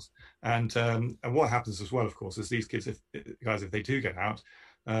themselves. And what happens as well, of course, is these kids, if they do get out,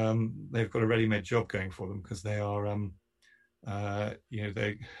 they've got a ready-made job going for them because they are.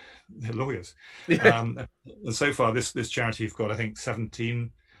 They're lawyers. Yeah. And so far, this charity have got, I think, 17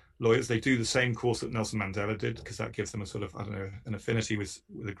 lawyers. They do the same course that Nelson Mandela did because that gives them a sort of, an affinity with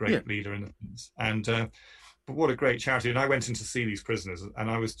a great leader. But what a great charity. And I went in to see these prisoners and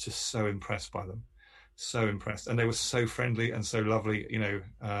I was just so impressed by them. So impressed. And they were so friendly and so lovely,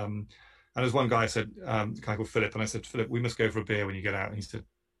 and as one guy said, a guy called Philip, and I said, Philip, we must go for a beer when you get out. And he said,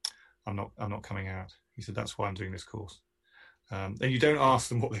 I'm not coming out. He said, that's why I'm doing this course. And you don't ask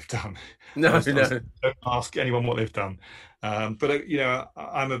them what they've done. No. Don't ask anyone what they've done. But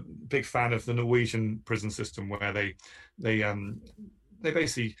I'm a big fan of the Norwegian prison system, where they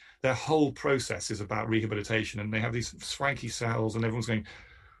basically, their whole process is about rehabilitation, and they have these swanky cells, and everyone's going,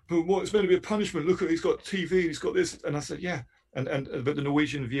 "But what? It's meant to be a punishment. Look at, he's got TV, he's got this." And I said, "Yeah." But the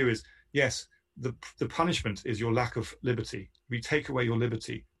Norwegian view is, yes, the punishment is your lack of liberty. We take away your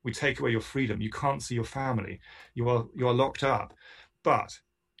liberty. We take away your freedom. You can't see your family. You are locked up. But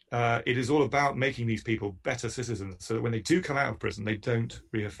it is all about making these people better citizens, so that when they do come out of prison, they don't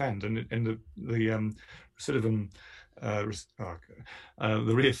reoffend. And the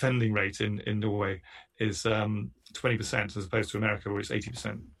reoffending rate in Norway is 20%, as opposed to America, where it's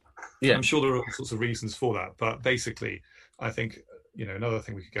 80%. Yeah. I'm sure there are all sorts of reasons for that, but basically, I think another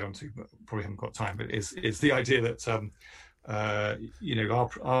thing we could get onto, but probably haven't got time, but is the idea that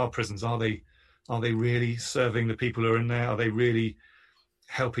our prisons, are they really serving the people who are in there? Are they really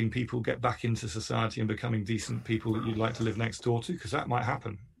helping people get back into society and becoming decent people that you'd like to live next door to? Because that might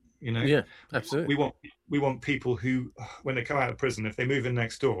happen. Yeah, absolutely. We want people who, when they come out of prison, if they move in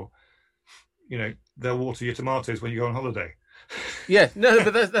next door, they'll water your tomatoes when you go on holiday. Yeah, no,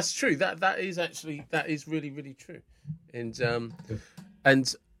 but that's true. That is really, really true.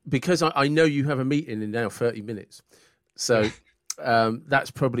 And because I know you have a meeting in now 30 minutes, so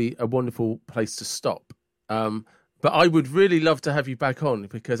that's probably a wonderful place to stop. But I would really love to have you back on,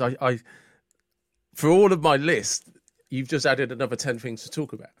 because I for all of my list, you've just added another 10 things to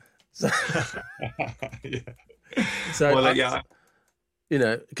talk about. So,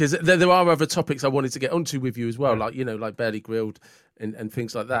 because there are other topics I wanted to get onto with you as well, like Barely Grilled and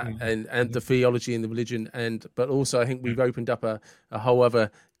things like that, and the theology and the religion, but also I think we've opened up a whole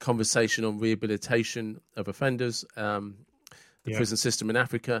other conversation on rehabilitation of offenders, the prison system in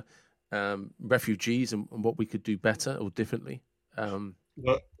Africa, refugees, and what we could do better or differently.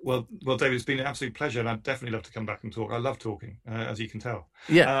 Well, David, it's been an absolute pleasure, and I'd definitely love to come back and talk. I love talking, as you can tell.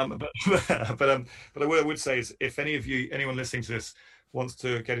 Yeah. But what I would say is, if anyone listening to this wants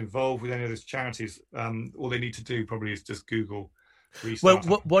to get involved with any of those charities, all they need to do probably is just Google Restart.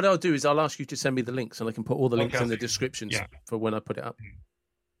 Well, what I'll do is I'll ask you to send me the links, and I can put all the links in the descriptions for when I put it up.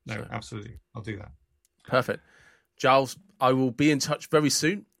 No, absolutely. I'll do that. Perfect. Giles, I will be in touch very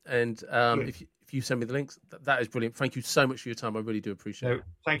soon. And if you send me the links, that is brilliant. Thank you so much for your time. I really do appreciate it.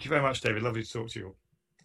 Thank you very much, David. Lovely to talk to you all.